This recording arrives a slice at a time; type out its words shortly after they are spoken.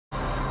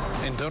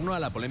En torno a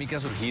la polémica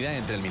surgida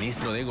entre el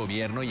ministro de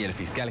Gobierno y el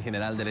fiscal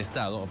general del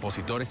Estado,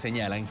 opositores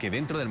señalan que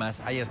dentro del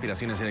MAS hay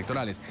aspiraciones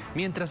electorales,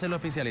 mientras el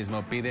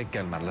oficialismo pide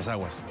calmar las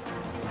aguas.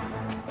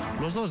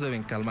 Los dos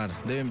deben calmar,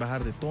 deben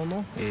bajar de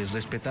tono,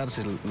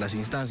 respetarse las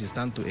instancias,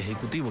 tanto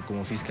Ejecutivo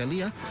como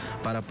Fiscalía,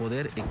 para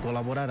poder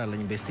colaborar a la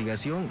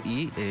investigación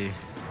y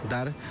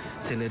dar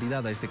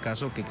celeridad a este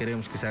caso, que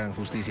queremos que se haga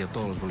justicia a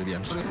todos los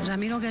bolivianos.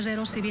 Ramiro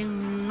Guerrero, si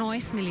bien no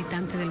es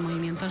militante del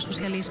movimiento al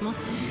socialismo,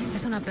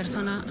 es una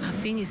persona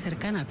afín y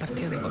cercana al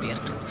partido de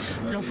gobierno.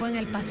 Lo fue en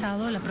el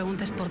pasado, la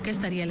pregunta es por qué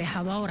estaría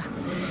alejado ahora.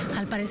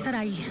 Al parecer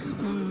hay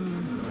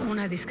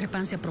una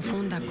discrepancia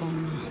profunda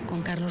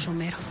con Carlos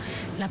Romero.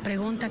 La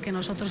pregunta que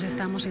nosotros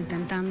estamos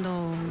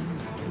intentando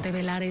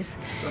develar es,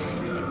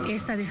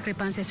 ¿esta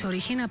discrepancia se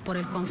origina por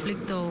el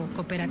conflicto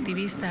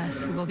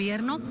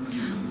cooperativistas-gobierno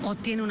o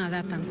tiene una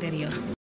data anterior?